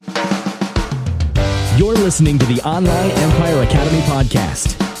listening to the Online Empire Academy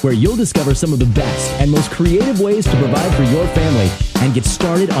podcast, where you'll discover some of the best and most creative ways to provide for your family and get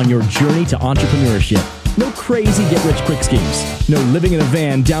started on your journey to entrepreneurship. No crazy get-rich-quick schemes. No living in a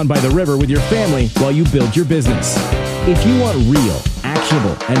van down by the river with your family while you build your business. If you want real,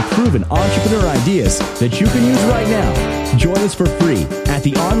 actionable, and proven entrepreneur ideas that you can use right now, join us for free at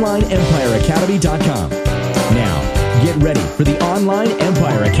theonlineempireacademy.com. Now, get ready for the Online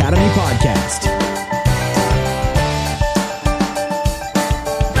Empire Academy podcast.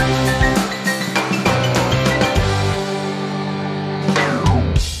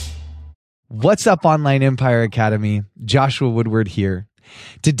 What's up, Online Empire Academy? Joshua Woodward here.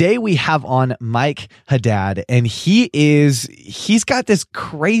 Today we have on Mike Haddad, and he's got this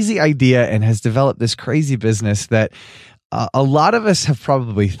crazy idea and has developed this crazy business that a lot of us have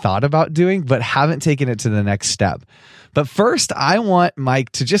probably thought about doing, but haven't taken it to the next step. But first, I want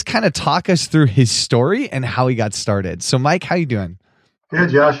Mike to just kind of talk us through his story and how he got started. So Mike, how you doing? Good,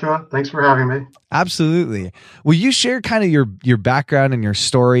 Joshua. Thanks for having me. Absolutely. Will you share kind of your background and your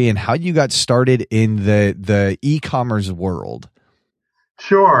story and how you got started in the e-commerce world?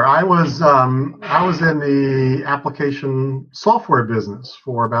 Sure. I was in the application software business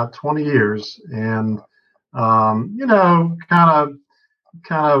for about 20 years, and kind of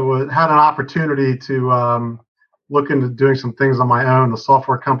had an opportunity to look into doing some things on my own. The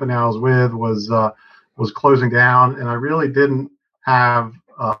software company I was with was closing down, and I really didn't have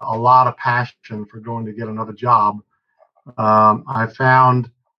a lot of passion for going to get another job. I found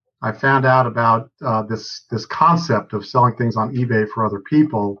out about this concept of selling things on eBay for other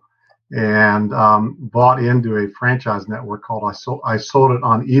people, and bought into a franchise network called I Sold It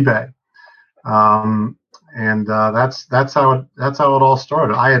on eBay, and that's how it all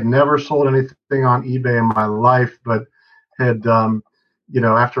started. I had never sold anything on eBay in my life, but had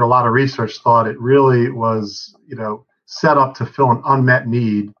after a lot of research, thought it really was set up to fill an unmet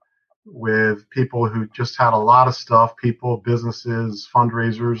need with people who just had a lot of stuff, businesses,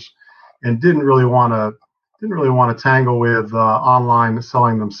 fundraisers, and didn't really want to tangle with online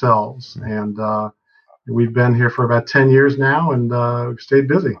selling themselves. And we've been here for about 10 years now, and we've stayed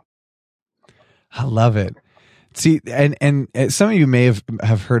busy. I love it. See, and some of you may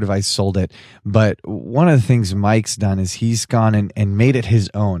have heard of I Sold It, but one of the things Mike's done is he's gone and made it his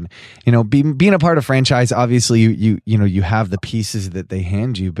own. Being a part of franchise, obviously you have the pieces that they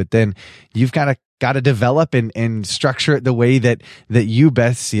hand you, but then you've got to develop and structure it the way that you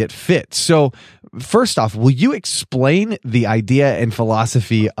best see it fit. So first off, will you explain the idea and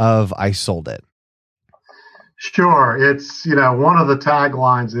philosophy of I Sold It? Sure. It's, one of the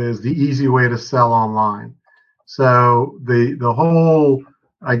taglines is the easy way to sell online. So the whole,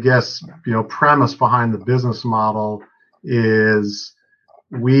 I guess, premise behind the business model is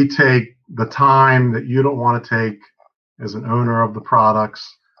we take the time that you don't want to take as an owner of the products.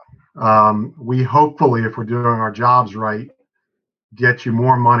 We hopefully, if we're doing our jobs right, get you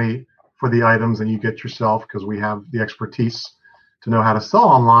more money for the items than you get yourself, because we have the expertise to know how to sell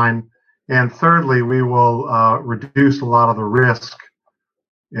online. And thirdly, we will reduce a lot of the risk.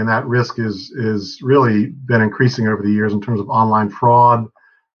 And that risk is really been increasing over the years in terms of online fraud,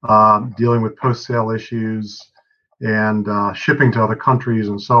 dealing with post-sale issues, and shipping to other countries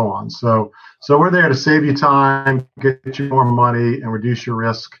and so on. So we're there to save you time, get you more money, and reduce your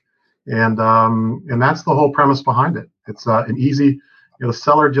risk. And that's the whole premise behind it. It's an easy, the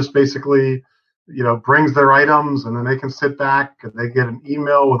seller just basically, brings their items, and then they can sit back and they get an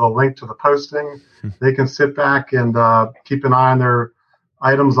email with a link to the posting. They can sit back and keep an eye on their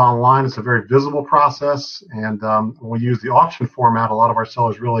items online. It's a very visible process, and when we use the auction format, a lot of our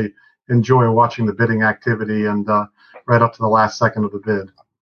sellers really enjoy watching the bidding activity and right up to the last second of the bid.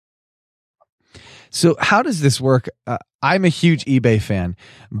 So how does this work? I'm a huge eBay fan,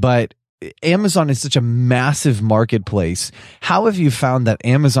 but Amazon is such a massive marketplace. How have you found that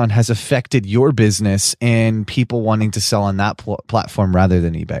Amazon has affected your business and people wanting to sell on that platform rather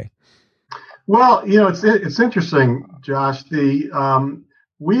than eBay? Well, it's interesting, Josh.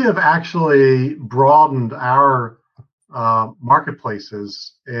 We have actually broadened our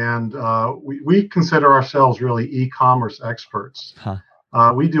marketplaces, and we consider ourselves really e-commerce experts.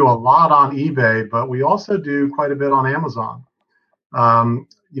 We do a lot on eBay, but we also do quite a bit on Amazon.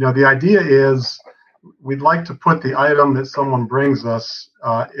 The idea is we'd like to put the item that someone brings us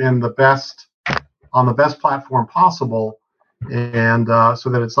on the best platform possible, and so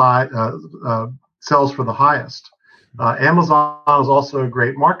that it sells for the highest. Amazon is also a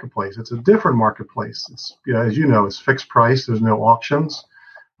great marketplace. It's a different marketplace. It's, as you know, it's fixed price. There's no auctions.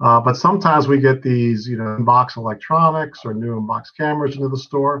 But sometimes we get these, in-box electronics or new in-box cameras into the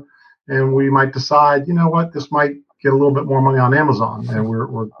store. and we might decide, you know what, this might get a little bit more money on Amazon, and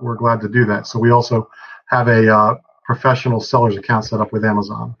we're glad to do that. So we also have a professional seller's account set up with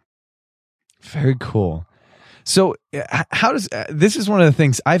Amazon. Very cool. So how does this is one of the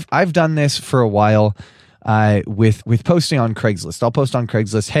things I've done this for a while with posting on Craigslist. I'll post on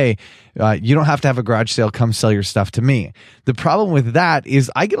Craigslist, hey, you don't have to have a garage sale, come sell your stuff to me. The problem with that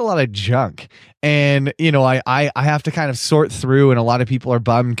is I get a lot of junk, and I have to kind of sort through, and a lot of people are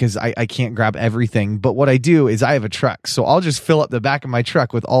bummed because I can't grab everything. But what I do is I have a truck, so I'll just fill up the back of my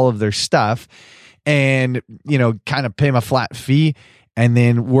truck with all of their stuff and kind of pay them a flat fee and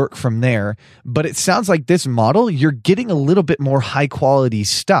then work from there. But it sounds like this model, you're getting a little bit more high quality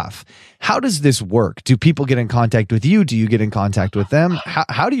stuff. How does this work? Do people get in contact with you? Do you get in contact with them?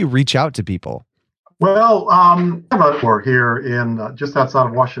 How do you reach out to people? Well, we have a store here in just outside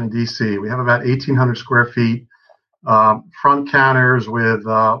of Washington, D.C. We have about 1,800 square feet, front counters with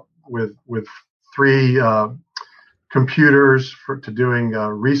three computers to doing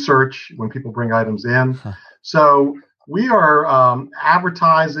research when people bring items in. So we are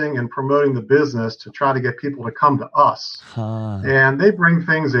advertising and promoting the business to try to get people to come to us. And they bring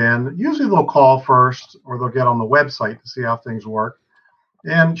things in. Usually they'll call first, or they'll get on the website to see how things work.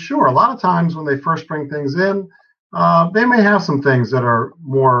 And sure, a lot of times when they first bring things in, they may have some things that are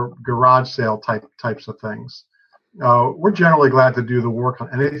more garage sale types of things. We're generally glad to do the work on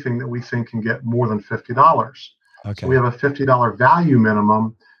anything that we think can get more than $50. Okay. So we have a $50 value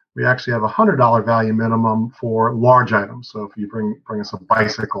minimum. We actually have a $100 value minimum for large items. So if you bring us a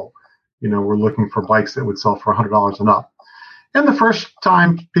bicycle, we're looking for bikes that would sell for $100 and up. And the first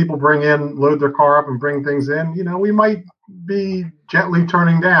time people load their car up and bring things in, we might be gently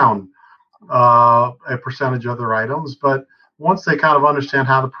turning down a percentage of their items. But once they kind of understand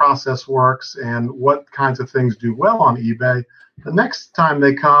how the process works and what kinds of things do well on eBay, the next time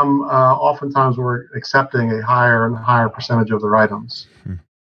they come, oftentimes we're accepting a higher and higher percentage of their items.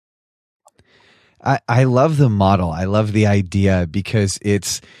 I love the model. I love the idea, because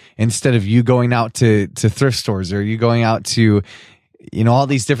it's, instead of you going out to thrift stores, or you going out to, all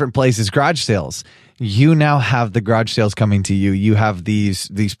these different places, garage sales, you now have the garage sales coming to you. You have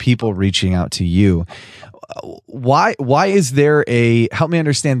these people reaching out to you. Why is there help me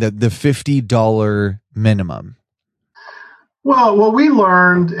understand the $50 minimum? Well, what we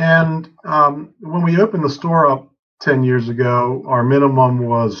learned, and when we opened the store up 10 years ago, our minimum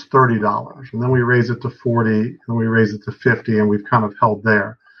was $30, and then we raised it to $40, and we raised it to $50, and we've kind of held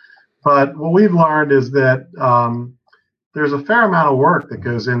there. But what we've learned is that there's a fair amount of work that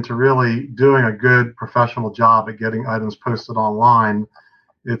goes into really doing a good professional job at getting items posted online.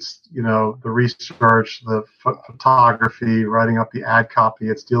 It's, the research, the photography, writing up the ad copy.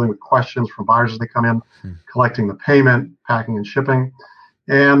 It's dealing with questions from buyers as they come in, collecting the payment, packing and shipping.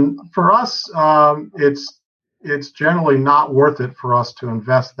 And for us, it's generally not worth it for us to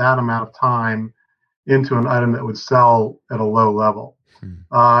invest that amount of time into an item that would sell at a low level.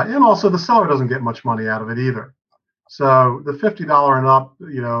 And also the seller doesn't get much money out of it either. So the $50 and up,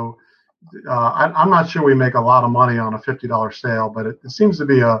 I'm not sure we make a lot of money on a $50 sale, but it seems to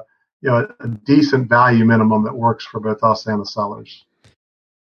be a decent value minimum that works for both us and the sellers.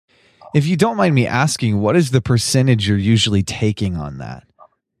 If you don't mind me asking, what is the percentage you're usually taking on that?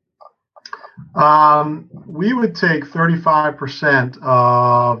 We would take 35%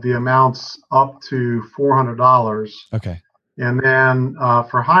 of the amounts up to $400. Okay. And then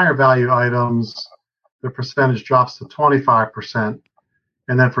for higher value items, the percentage drops to 25%.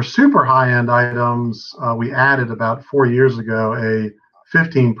 And then for super high-end items, we added about 4 years ago a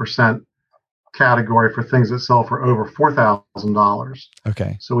 15% category for things that sell for over $4,000.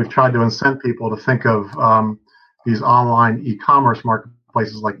 Okay. So we've tried to incent people to think of these online e-commerce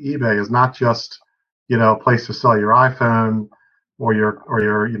marketplaces like eBay as not just a place to sell your iPhone or your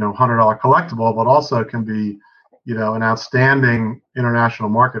 $100 collectible, but also can be an outstanding international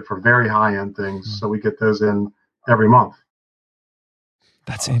market for very high-end things. So we get those in every month.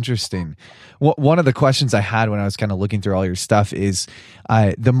 That's interesting. One of the questions I had when I was kind of looking through all your stuff is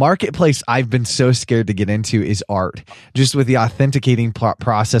the marketplace I've been so scared to get into is art, just with the authenticating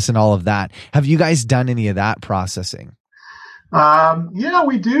process and all of that. Have you guys done any of that processing? Yeah,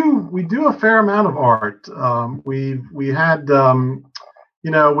 we do. We do a fair amount of art. We had, as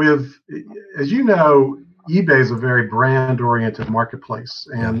you know, eBay is a very brand-oriented marketplace,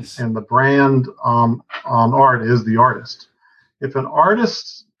 and Yes. and the brand on art is the artist. If an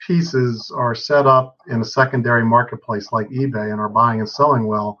artist's pieces are set up in a secondary marketplace like eBay and are buying and selling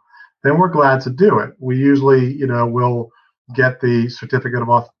well, then we're glad to do it. We usually, will get the certificate of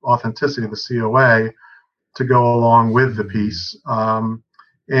authenticity, the COA, to go along with the piece.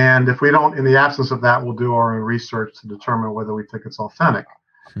 And if we don't, in the absence of that, we'll do our own research to determine whether we think it's authentic.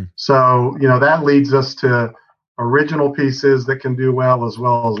 So, that leads us to original pieces that can do well as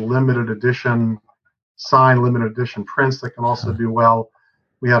limited edition, signed limited edition prints that can also do well.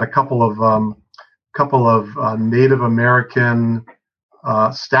 We had a couple of Native American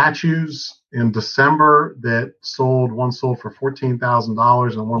statues in December that sold. One sold for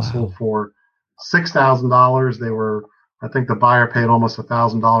 $14,000 and one sold for $6,000. They were, I think the buyer paid almost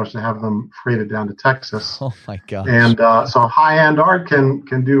 $1,000 to have them freighted down to Texas. Oh my gosh! And so high-end art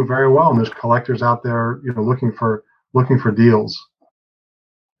can do very well, and there's collectors out there, looking for deals.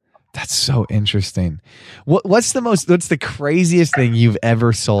 That's so interesting. What's the craziest thing you've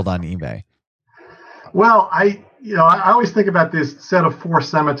ever sold on eBay? Well, I always think about this set of 4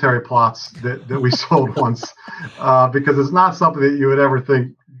 cemetery plots that we sold once, because it's not something that you would ever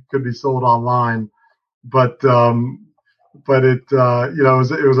think could be sold online, but it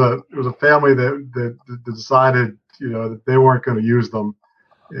was a family that decided that they weren't going to use them,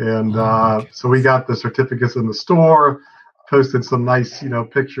 and so we got the certificates in the store, posted some nice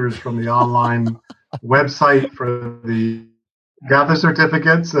pictures from the online website got the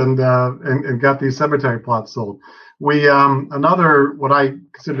certificates and got these cemetery plots sold. We another what I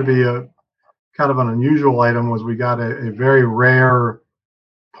consider to be a kind of an unusual item was we got a very rare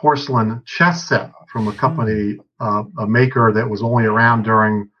porcelain chess set from a company, a maker that was only around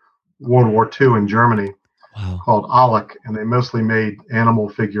during World War II in Germany, called Alec, and they mostly made animal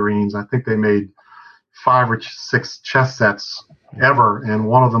figurines. I think they made 5 or 6 chess sets ever, and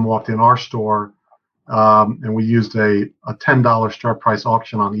one of them walked in our store, and we used a $10 start price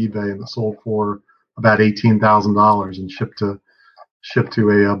auction on eBay, and it sold for about $18,000 and shipped to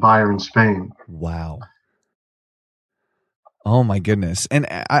a buyer in Spain. Wow. Oh my goodness. And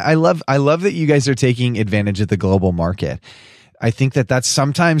I love that you guys are taking advantage of the global market. I think that's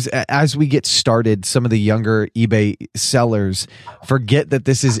sometimes, as we get started, some of the younger eBay sellers forget that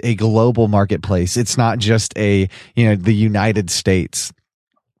this is a global marketplace. It's not just the United States.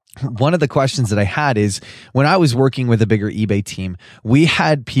 One of the questions that I had is, when I was working with a bigger eBay team, we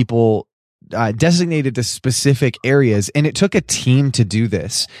had people designated to specific areas, and it took a team to do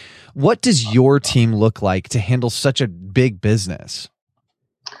this. What does your team look like to handle such a big business?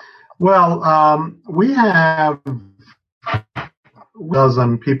 Well, we have a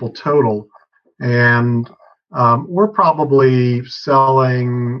dozen people total, and we're probably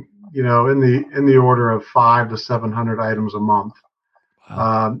selling, in the order of 500 to 700 items a month.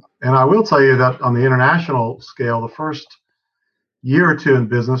 Wow. And I will tell you that on the international scale, the first year or two in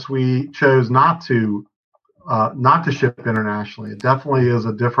business, we chose not to ship internationally. It definitely is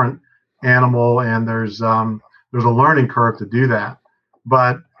a different animal, and there's a learning curve to do that.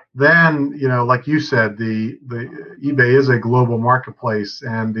 But then, like you said, the eBay is a global marketplace,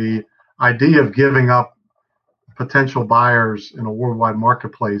 and the idea of giving up potential buyers in a worldwide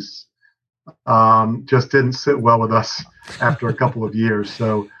marketplace just didn't sit well with us after a couple of years.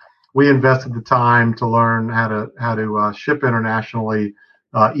 So we invested the time to learn how to ship internationally.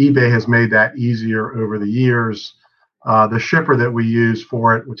 eBay has made that easier over the years. The shipper that we use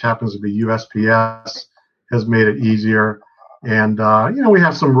for it, which happens to be USPS, has made it easier. And we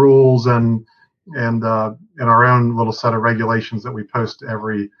have some rules and our own little set of regulations that we post to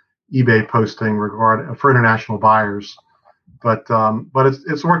every eBay posting for international buyers. But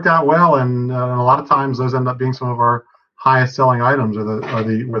it's worked out well, and a lot of times those end up being some of our highest selling items, where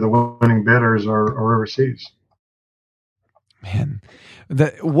the winning bidders are overseas. Man,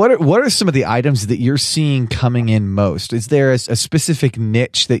 what are some of the items that you're seeing coming in most? Is there a specific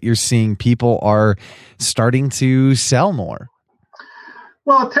niche that you're seeing people are starting to sell more?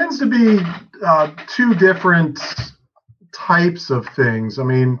 Well, it tends to be 2 different types of things. I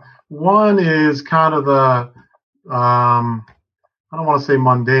mean, one is kind of the I don't want to say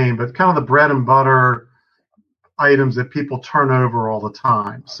mundane, but kind of the bread and butter items that people turn over all the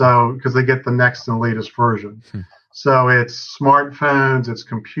time. So, because they get the next and latest version. So it's smartphones, it's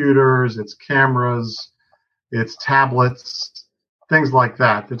computers, it's cameras, it's tablets, things like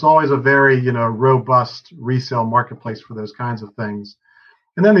that. It's always a very, robust resale marketplace for those kinds of things.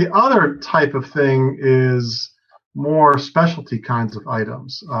 And then the other type of thing is more specialty kinds of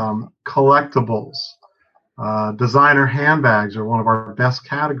items, collectibles. Designer handbags are one of our best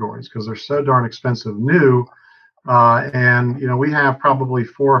categories because they're so darn expensive new. And we have probably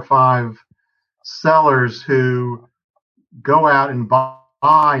 4 or 5 sellers who go out and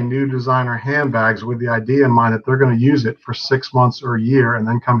buy new designer handbags with the idea in mind that they're going to use it for 6 months or a year and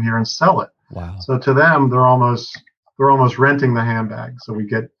then come here and sell it. Wow. So to them, they're almost renting the handbag. So we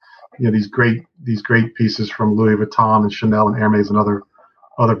get these great pieces from Louis Vuitton and Chanel and Hermes and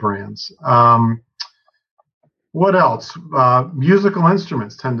other brands. What else? Musical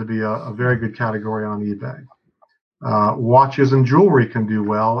instruments tend to be a very good category on eBay. Watches and jewelry can do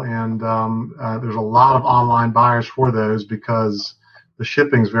well, and there's a lot of online buyers for those because the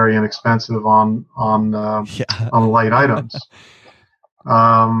shipping is very inexpensive on light items.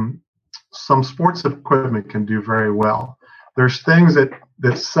 Some sports equipment can do very well. There's things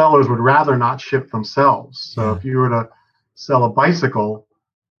that sellers would rather not ship themselves. So if you were to sell a bicycle,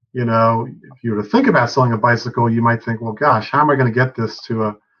 if you were to think about selling a bicycle, you might think, well, gosh, how am I going to get this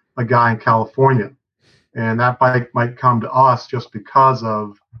to a guy in California? And that bike might come to us just because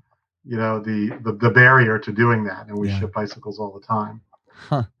of, the barrier to doing that. And we ship bicycles all the time.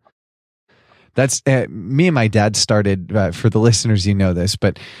 Huh. That's me and my dad started, for the listeners, this,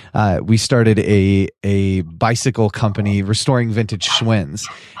 but we started a bicycle company restoring vintage Schwinn's.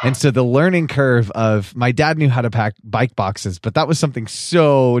 And so the learning curve of my dad knew how to pack bike boxes, but that was something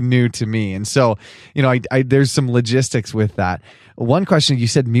so new to me. And so, I there's some logistics with that. One question, you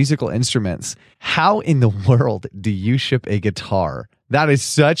said musical instruments. How in the world do you ship a guitar? That is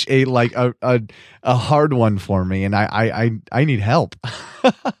such a hard one for me, and I need help.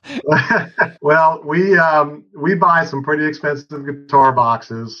 Well, we buy some pretty expensive guitar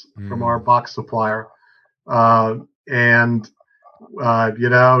boxes from our box supplier, and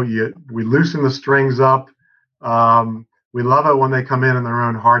we loosen the strings up. We love it when they come in their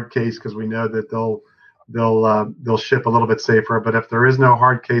own hard case because we know that they'll ship a little bit safer. But if there is no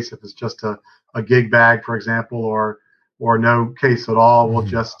hard case, if it's just a gig bag, for example, or no case at all, we'll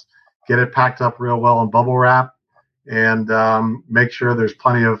just get it packed up real well in bubble wrap and make sure there's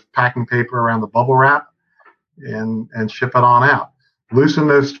plenty of packing paper around the bubble wrap and ship it on out. Loosen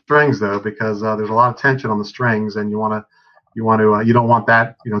those strings though, because there's a lot of tension on the strings, and you don't want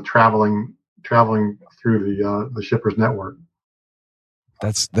that traveling through the shipper's network.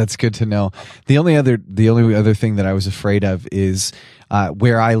 That's good to know. The only other thing that I was afraid of is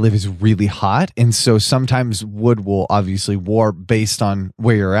where I live is really hot, and so sometimes wood will obviously warp based on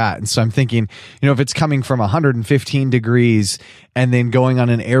where you're at. And so I'm thinking, if it's coming from 115 degrees and then going on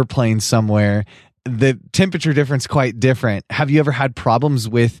an airplane somewhere, the temperature difference quite different. Have you ever had problems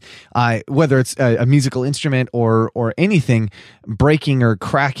with whether it's a musical instrument or anything breaking or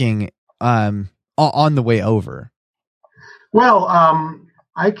cracking on the way over? Well,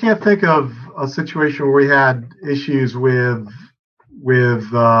 I can't think of a situation where we had issues with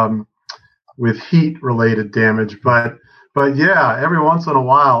heat related damage, but yeah, every once in a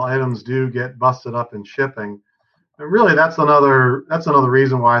while items do get busted up in shipping. And really, that's another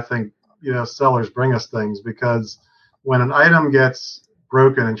reason why I think sellers bring us things, because when an item gets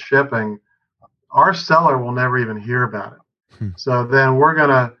broken in shipping, our seller will never even hear about it. So then we're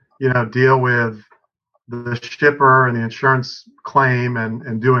gonna deal with the shipper and the insurance claim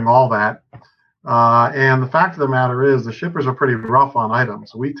and doing all that. And the fact of the matter is the shippers are pretty rough on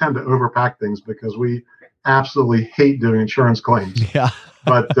items. We tend to overpack things because we absolutely hate doing insurance claims. Yeah.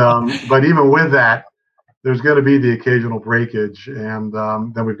 But even with that, there's going to be the occasional breakage, and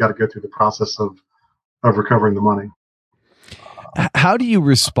then we've got to go through the process of recovering the money. How do you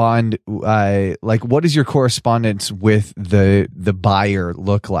respond? What does your correspondence with the buyer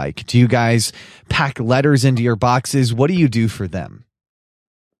look like? Do you guys pack letters into your boxes? What do you do for them?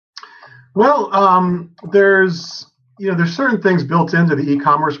 Well, there's certain things built into the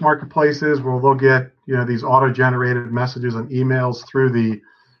e-commerce marketplaces where they'll get these auto-generated messages and emails through the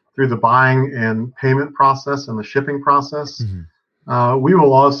buying and payment process and the shipping process. Mm-hmm. We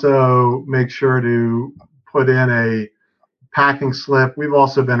will also make sure to put in a packing slip. We've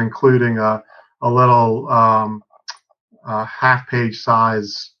also been including a little half-page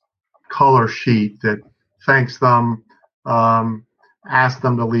size color sheet that thanks them, asks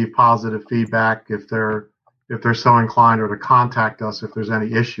them to leave positive feedback if they're so inclined, or to contact us if there's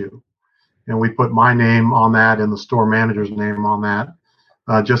any issue. And we put my name on that and the store manager's name on that,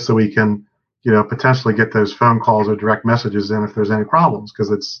 just so we can potentially get those phone calls or direct messages in if there's any problems,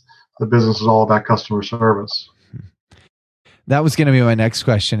 because the business is all about customer service. That was going to be my next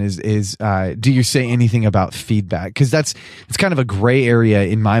question is do you say anything about feedback? Because it's kind of a gray area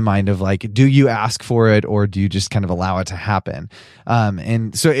in my mind of do you ask for it or do you just kind of allow it to happen?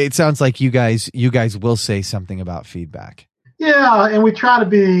 And so it sounds like you guys will say something about feedback. Yeah, and we try to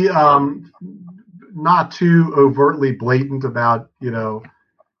be not too overtly blatant about we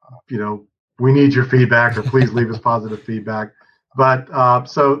need your feedback or please leave us positive feedback. But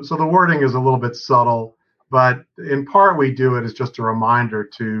so the wording is a little bit subtle. But in part, we do it as just a reminder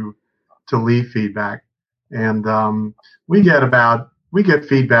to leave feedback, and we get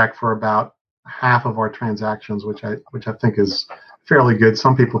feedback for about half of our transactions, which I think is fairly good.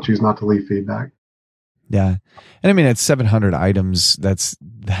 Some people choose not to leave feedback. Yeah. And I mean, at 700 items, that's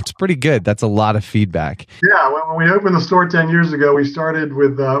pretty good. That's a lot of feedback. Yeah. When we opened the store 10 years ago, we started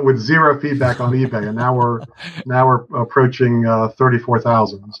with zero feedback on eBay, and now we're approaching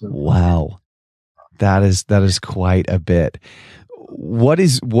 34,000. So. Wow. That is quite a bit. What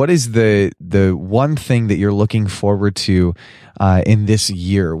is the one thing that you're looking forward to in this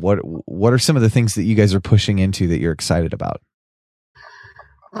year? What are some of the things that you guys are pushing into that you're excited about?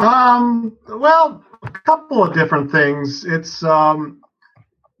 Well, a couple of different things. It's we've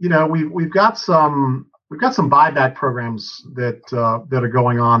got some buyback programs that are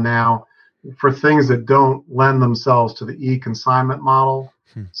going on now for things that don't lend themselves to the e-consignment model.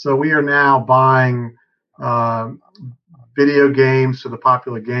 So we are now buying video games to the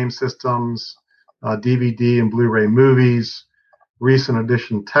popular game systems, DVD and Blu-ray movies, recent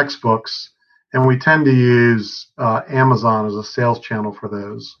edition textbooks, and we tend to use Amazon as a sales channel for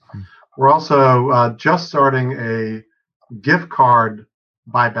those. We're also just starting a gift card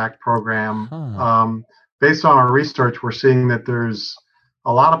buyback program. Based on our research, we're seeing that there's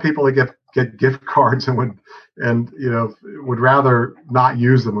a lot of people that get gift cards and would rather not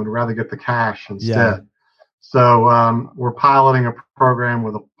use them, would rather get the cash instead. Yeah. So we're piloting a program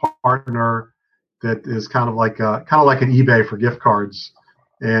with a partner that is kind of like an eBay for gift cards,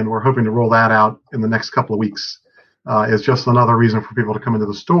 and we're hoping to roll that out in the next couple of weeks. It's just another reason for people to come into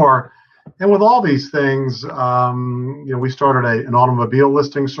the store. And with all these things, we started an automobile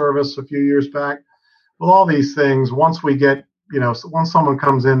listing service a few years back. With all these things, once someone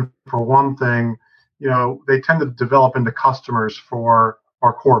comes in for one thing, they tend to develop into customers for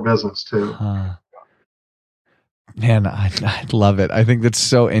our core business too. Man, I love it. I think that's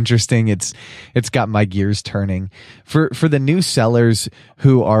so interesting. It's got my gears turning. For the new sellers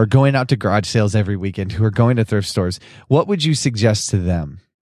who are going out to garage sales every weekend, who are going to thrift stores, what would you suggest to them?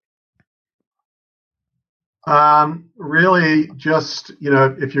 Really just,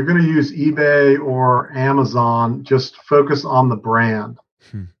 if you're going to use eBay or Amazon, just focus on the brand.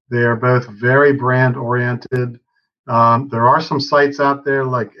 They're both very brand oriented. There are some sites out there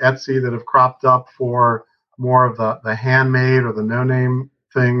like Etsy that have cropped up for more of the handmade or the no-name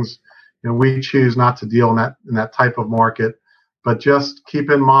things. We choose not to deal in that type of market, but just keep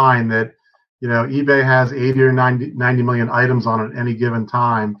in mind that, eBay has 80 or 90 million items on it at any given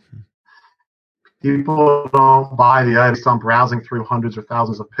time. People don't buy the items on browsing through hundreds or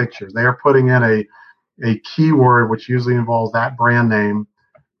thousands of pictures. They are putting in a keyword, which usually involves that brand name,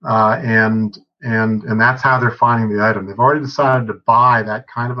 and that's how they're finding the item. They've already decided to buy that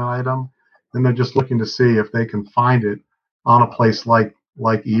kind of an item, and they're just looking to see if they can find it on a place like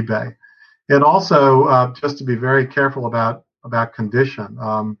eBay. And also, just to be very careful about condition.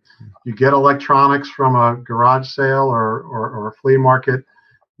 You get electronics from a garage sale or a flea market.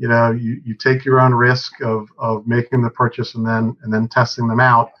 You take your own risk of making the purchase and then testing them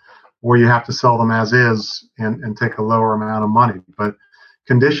out, or you have to sell them as is and take a lower amount of money. But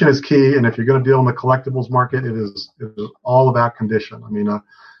condition is key, and if you're going to deal in the collectibles market, it is all about condition. I mean,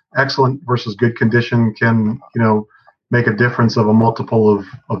 excellent versus good condition can make a difference of a multiple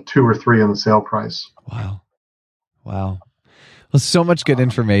of 2 or 3 on the sale price. Wow. Well, so much good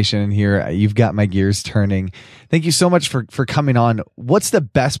information in here. You've got my gears turning. Thank you so much for coming on. What's the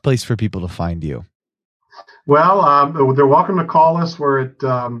best place for people to find you? Well, they're welcome to call us. We're at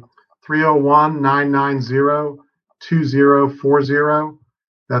 301-990-2040.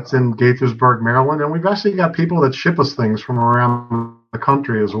 That's in Gaithersburg, Maryland. And we've actually got people that ship us things from around the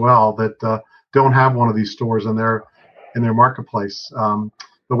country as well that don't have one of these stores in their marketplace. The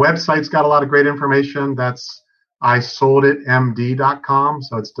website's got a lot of great information. That's isolditmd.com.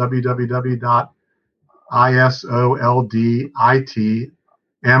 So it's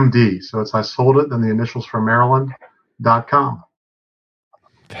www.isolditmd. So it's isoldit, then the initials for Maryland.com.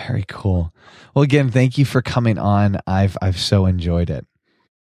 Very cool. Well, again, thank you for coming on. I've so enjoyed it.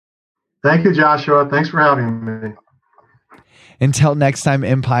 Thank you, Joshua. Thanks for having me. Until next time,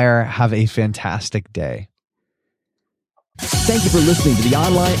 Empire, have a fantastic day. Thank you for listening to the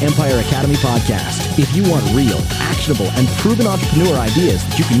Online Empire Academy podcast. If you want real, actionable, and proven entrepreneur ideas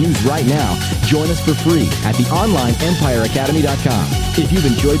that you can use right now, join us for free at theonlineempireacademy.com. If you've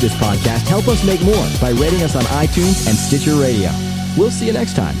enjoyed this podcast, help us make more by rating us on iTunes and Stitcher Radio. We'll see you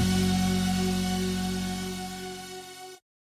next time.